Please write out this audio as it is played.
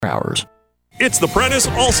hours. It's the Prentice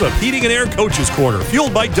Allsup Heating and Air Coaches Corner,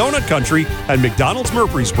 fueled by Donut Country and McDonald's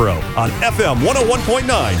Murfreesboro on FM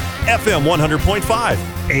 101.9, FM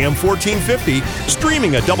 100.5, AM 1450,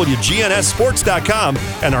 streaming at WGNSSports.com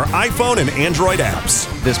and our iPhone and Android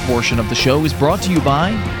apps. This portion of the show is brought to you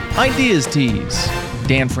by Ideas Tees,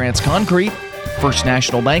 Dan France Concrete, First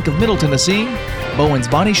National Bank of Middle Tennessee, Bowen's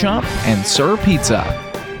Body Shop, and Sir Pizza.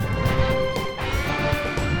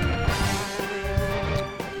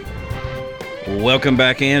 Welcome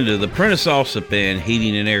back into the Prentice Allsup and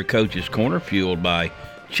Heating and Air Coaches Corner, fueled by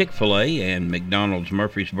Chick-fil-A and McDonald's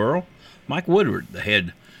Murfreesboro. Mike Woodward, the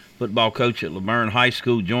head football coach at Laverne High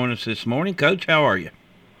School, joined us this morning. Coach, how are you?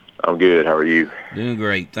 I'm good. How are you? Doing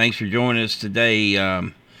great. Thanks for joining us today.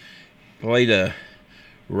 Played a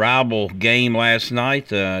rival game last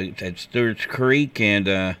night at Stewart's Creek, and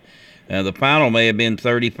the final may have been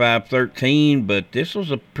 35-13, but this was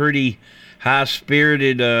a pretty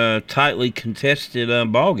high-spirited, tightly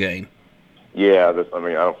contested ball game. Yeah, I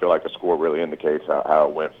don't feel like the score really indicates how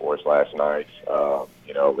it went for us last night.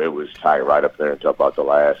 It was tight right up there until about the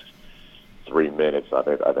last 3 minutes. I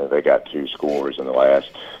think they got two scores in the last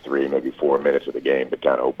 3, maybe 4 minutes of the game to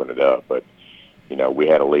kind of open it up. But, we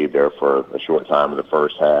had a lead there for a short time in the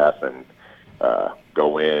first half and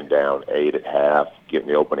go in down 8 at half, getting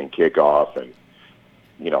the opening kickoff, and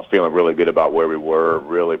feeling really good about where we were,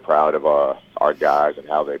 really proud of our guys and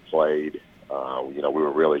how they played. We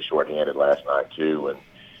were really shorthanded last night, too, and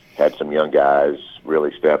had some young guys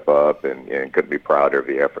really step up and couldn't be prouder of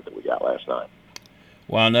the effort that we got last night.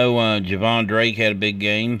 Well, I know Javon Drake had a big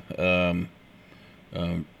game,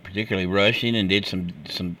 particularly rushing, and did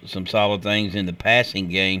some solid things in the passing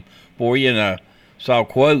game for you. And I saw a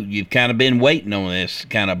quote, you've kind of been waiting on this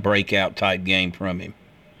kind of breakout-type game from him.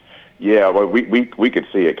 Yeah, well, we could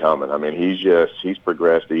see it coming. I mean, he's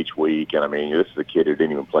progressed each week, and this is a kid who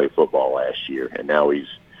didn't even play football last year, and now he's,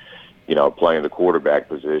 playing the quarterback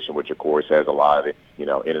position, which of course has a lot of it, in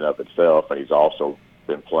and of itself, and he's also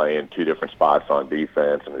been playing 2 different spots on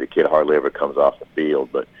defense. The kid hardly ever comes off the field,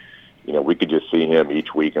 but we could just see him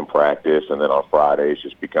each week in practice, and then on Fridays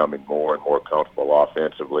just becoming more and more comfortable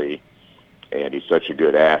offensively. And he's such a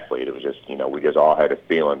good athlete. It was just, we just all had a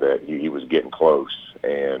feeling that he was getting close,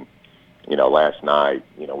 and last night,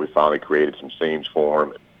 we finally created some seams for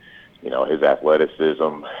him. His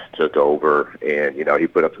athleticism took over, and, he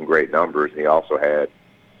put up some great numbers. He also had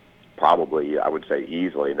probably, I would say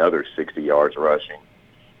easily, another 60 yards rushing,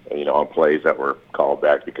 on plays that were called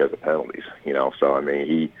back because of penalties.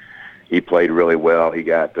 So, he played really well. He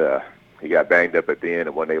got banged up at the end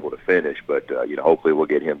and wasn't able to finish, but, hopefully we'll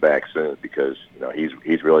get him back soon because,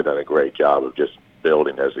 he's really done a great job of just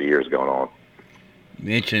building as the year's gone on.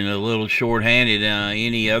 Mentioned a little shorthanded.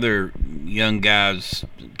 Any other young guys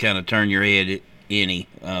kind of turn your head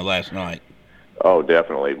at last night? Oh,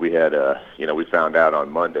 definitely. We had, we found out on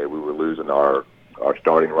Monday we were losing our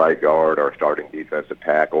starting right guard, our starting defensive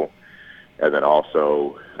tackle, and then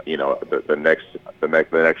also, the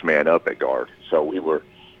next man up at guard. So we were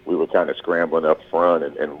kind of scrambling up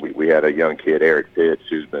front, and we had a young kid, Eric Pitts,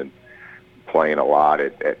 who's been playing a lot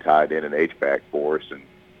at tight end and H-back for us, and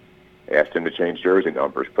asked him to change jersey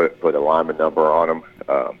numbers, put a lineman number on him,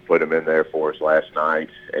 put him in there for us last night.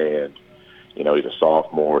 And, he's a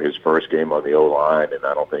sophomore, his first game on the O-line, and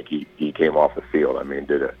I don't think he came off the field.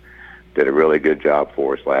 Did a really good job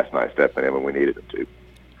for us last night, stepping in when we needed him to.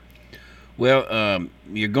 Well,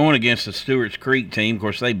 you're going against the Stewart's Creek team. Of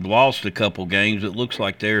course, they've lost a couple games. It looks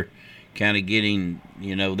like they're kind of getting,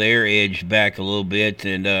 their edge back a little bit.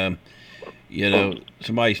 And,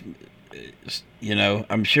 somebody's –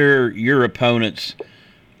 I'm sure your opponents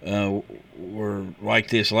were like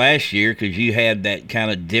this last year because you had that kind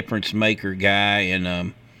of difference maker guy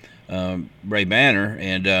in Ray Banner,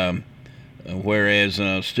 and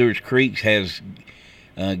whereas Stewart's Creek has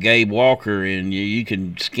Gabe Walker, and you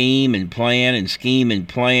can scheme and plan,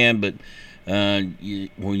 but when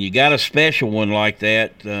you got a special one like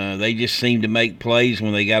that, they just seem to make plays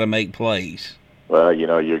when they got to make plays. Well,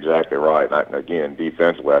 you're exactly right. And again,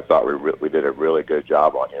 defensively, I thought we did a really good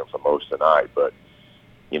job on him for most of the night. But,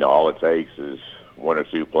 all it takes is 1 or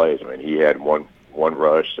 2 plays. He had one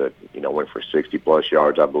rush that, went for 60-plus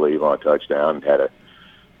yards, I believe, on a touchdown, and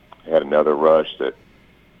had another rush that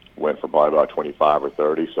went for probably about 25 or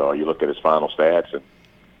 30. So you look at his final stats, and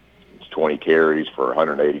it's 20 carries for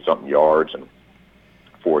 180-something yards and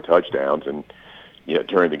 4 touchdowns. And,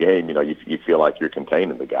 during the game, you feel like you're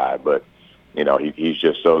containing the guy. But, he's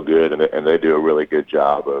just so good, and they do a really good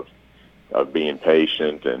job of being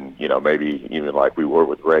patient and, maybe even like we were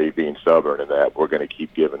with Ray being stubborn and that we're going to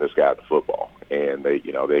keep giving this guy the football. And they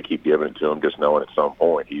keep giving it to him just knowing at some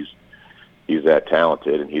point he's that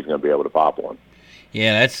talented and he's going to be able to pop one.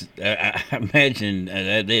 Yeah, that's. I imagine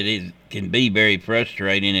that it can be very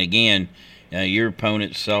frustrating. Again, your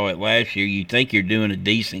opponents saw it last year. You think you're doing a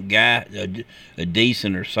decent guy, a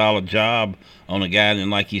decent or solid job on a guy, and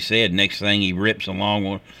like you said, next thing he rips a long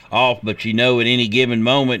one off. But at any given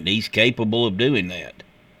moment, he's capable of doing that.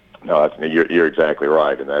 No, you're exactly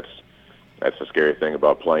right, and that's the scary thing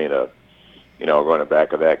about playing a running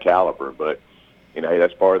back of that caliber. But hey,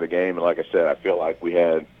 that's part of the game. And like I said, I feel like we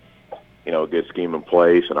had a good scheme in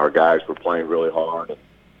place, and our guys were playing really hard, and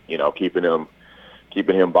keeping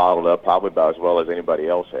him bottled up probably about as well as anybody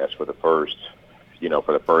else has for the first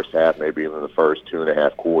half, maybe even the first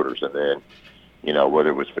 2.5 quarters, and then whether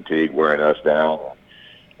it was fatigue wearing us down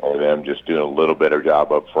or them just doing a little better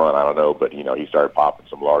job up front, I don't know, but he started popping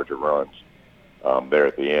some larger runs there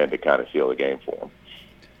at the end to kind of seal the game for him.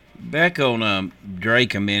 Back on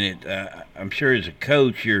Drake a minute, I'm sure as a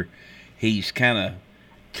coach, he's kind of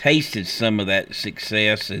tasted some of that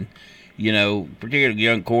success, and particularly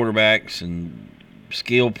young quarterbacks and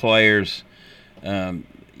skill players,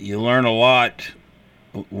 you learn a lot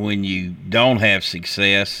when you don't have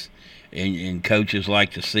success, and coaches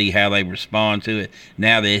like to see how they respond to it.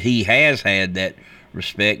 Now that he has had that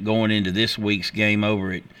respect going into this week's game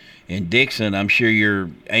over in Dixon, I'm sure you're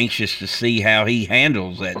anxious to see how he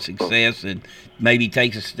handles that success and maybe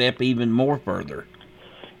takes a step even more further.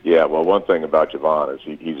 Yeah, well, one thing about Javon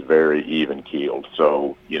is he's very even-keeled.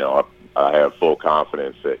 So, I have full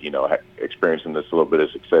confidence that, experiencing this little bit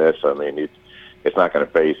of success, I mean, it's not going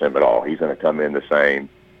to faze him at all. He's going to come in the same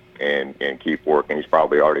and keep working. He's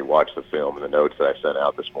probably already watched the film and the notes that I sent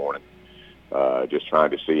out this morning, just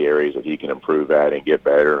trying to see areas that he can improve at and get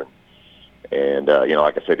better. And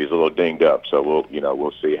like I said, he's a little dinged up, so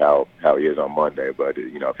we'll see how he is on Monday. But,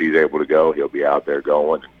 if he's able to go, he'll be out there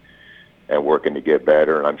going and working to get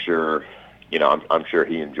better. And I'm sure, I'm sure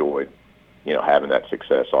he enjoyed, having that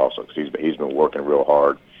success also, because he's been working real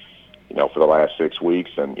hard, for the last 6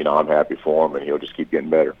 weeks. And, I'm happy for him, and he'll just keep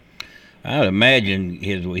getting better. I would imagine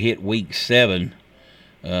as we hit week 7,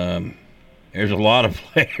 there's a lot of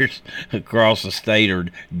players across the state are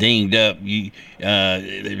dinged up.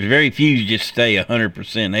 There's very few just stay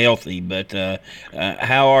 100% healthy. But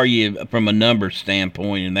how are you from a numbers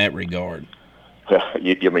standpoint in that regard? I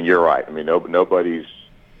mean, you're right. I mean, nobody's,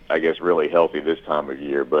 I guess, really healthy this time of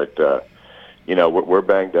year. But, we're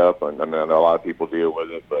banged up, and I know a lot of people deal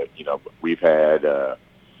with it. But,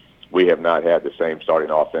 we have not had the same starting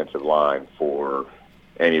offensive line for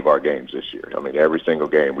any of our games this year. I mean, every single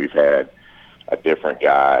game we've had a different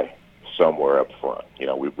guy somewhere up front.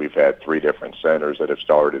 We've had 3 different centers that have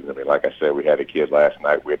started. I mean, like I said, we had a kid last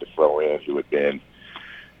night we had to throw in who hadn't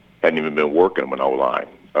even been working on O-line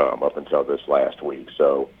up until this last week.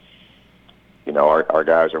 So, our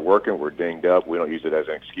guys are working. We're dinged up. We don't use it as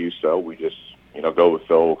an excuse, though. We just, go with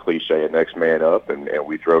the old cliche of next man up, and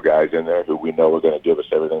we throw guys in there who we know are going to give us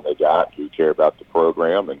everything they got, who care about the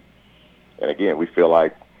program. And again, we feel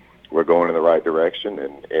like we're going in the right direction,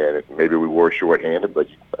 and maybe we were shorthanded, but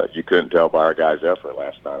you couldn't tell by our guys' effort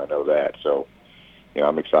last night. I know that. So,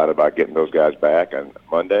 I'm excited about getting those guys back on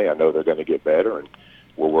Monday. I know they're going to get better, and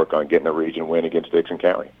we'll work on getting a region win against Dixon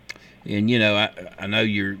County. And, I know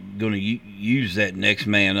you're going to use that next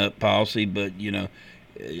man up policy, but,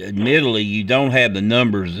 admittedly, you don't have the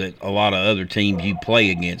numbers that a lot of other teams you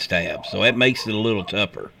play against have. So that makes it a little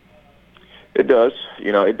tougher. It does.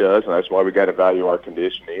 It does, and that's why we got to value our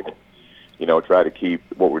conditioning and, try to keep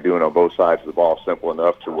what we're doing on both sides of the ball simple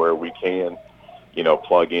enough to where we can,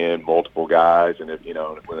 plug in multiple guys. And, if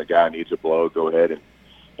when a guy needs a blow, go ahead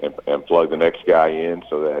and plug the next guy in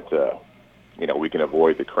so that, we can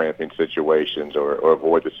avoid the cramping situations or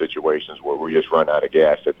avoid the situations where we just run out of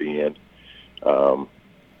gas at the end.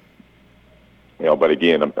 But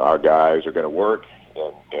again, our guys are going to work,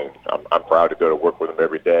 and I'm proud to go to work with them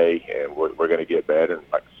every day, and we're going to get better. And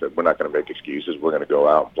like I said, we're not going to make excuses. We're going to go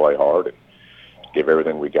out and play hard and give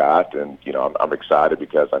everything we got. And, I'm excited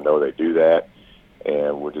because I know they do that,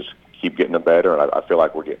 and we'll just keep getting them better. And I feel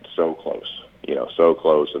like we're getting so close, so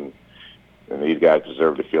close. And these guys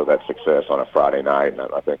deserve to feel that success on a Friday night, and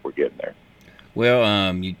I think we're getting there.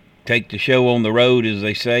 Well, you take the show on the road, as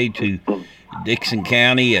they say, to Dixon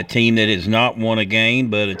County, a team that has not won a game,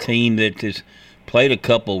 but a team that has played a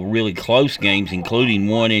couple really close games, including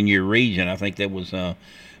one in your region. I think that was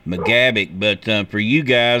McGavick. But for you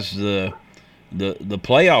guys, the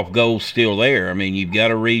playoff goal's still there. I mean, you've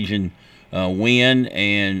got a region win,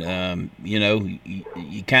 and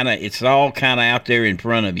you kind of it's all kind of out there in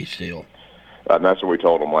front of you still. And that's what we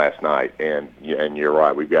told them last night. And you're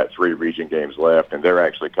right. We've got 3 region games left, and they're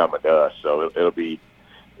actually coming to us. So it'll be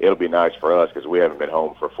nice for us because we haven't been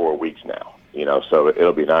home for 4 weeks now. So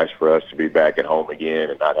it'll be nice for us to be back at home again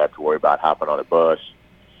and not have to worry about hopping on a bus.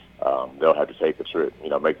 They'll have to take the trip,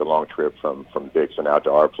 make the long trip from Dixon out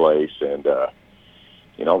to our place. And,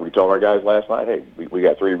 we told our guys last night, hey, we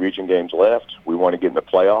got 3 region games left. We want to get in the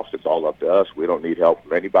playoffs. It's all up to us. We don't need help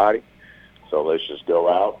from anybody. So let's just go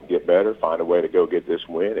out and get better, find a way to go get this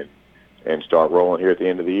win, and start rolling here at the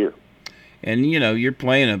end of the year. And, you're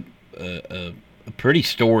playing a pretty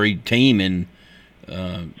storied team in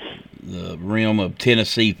the realm of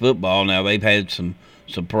Tennessee football. Now, they've had some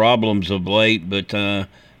problems of late, but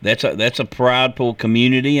that's a prideful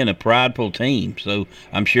community and a prideful team. So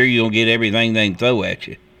I'm sure you'll get everything they can throw at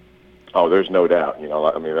you. Oh, there's no doubt.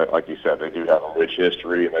 Like you said, they do have a rich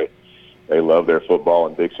history, and they love their football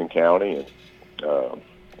in Dixon County. And,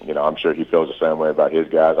 I'm sure he feels the same way about his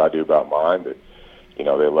guys I do about mine. But, they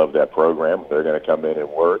love that program. They're going to come in and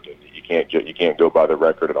work, and you can't go by the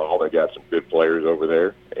record at all. They got some good players over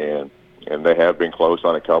there, and they have been close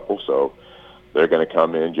on a couple. So they're going to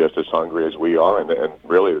come in just as hungry as we are, and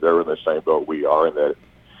really they're in the same boat we are. In that,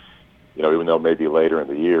 even though maybe later in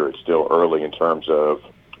the year, it's still early in terms of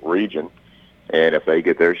region. And if they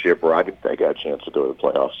get their ship right, they got a chance to go to the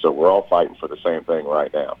playoffs. So we're all fighting for the same thing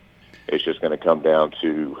right now. It's just going to come down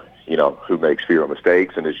to, who makes fewer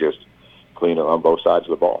mistakes, and it's just cleaner on both sides of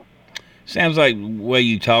the ball. Sounds like the way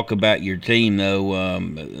you talk about your team, though.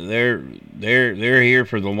 They're here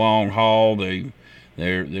for the long haul. They're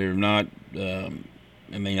not. I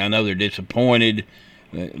know they're disappointed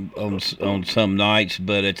on some nights,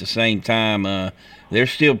 but at the same time, they're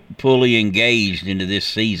still fully engaged into this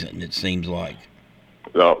season. It seems like.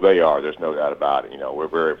 No, they are. There's no doubt about it. We're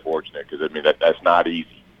very fortunate because that's not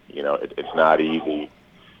easy. It's not easy.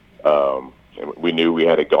 We knew we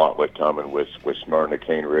had a gauntlet coming with Smyrna,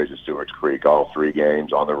 Cane Ridge, and Stewart's Creek, all 3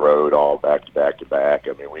 games on the road, all back to back to back.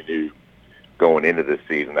 We knew going into this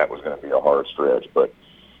season that was going to be a hard stretch, but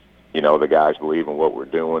the guys believe in what we're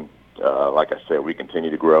doing. Like I said, we continue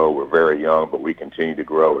to grow. We're very young, but we continue to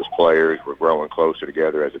grow as players. We're growing closer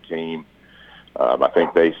together as a team. I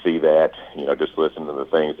think they see that, just listening to the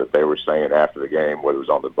things that they were saying after the game, whether it was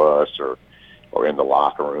on the bus or in the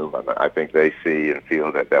locker room. I think they see and feel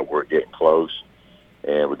that we're getting close,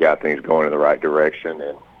 and we got things going in the right direction.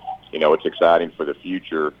 And, it's exciting for the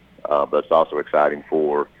future, but it's also exciting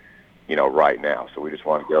for, right now. So we just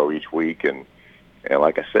want to go each week and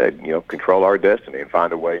like I said, control our destiny and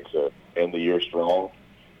find a way to end the year strong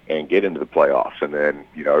and get into the playoffs. And then,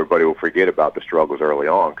 everybody will forget about the struggles early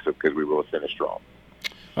on because we will finish strong.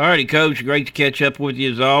 All righty, Coach. Great to catch up with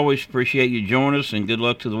you as always. Appreciate you joining us, and good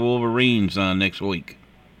luck to the Wolverines next week.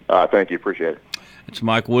 Thank you. Appreciate it. It's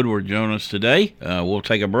Mike Woodward joining us today. We'll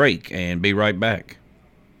take a break and be right back.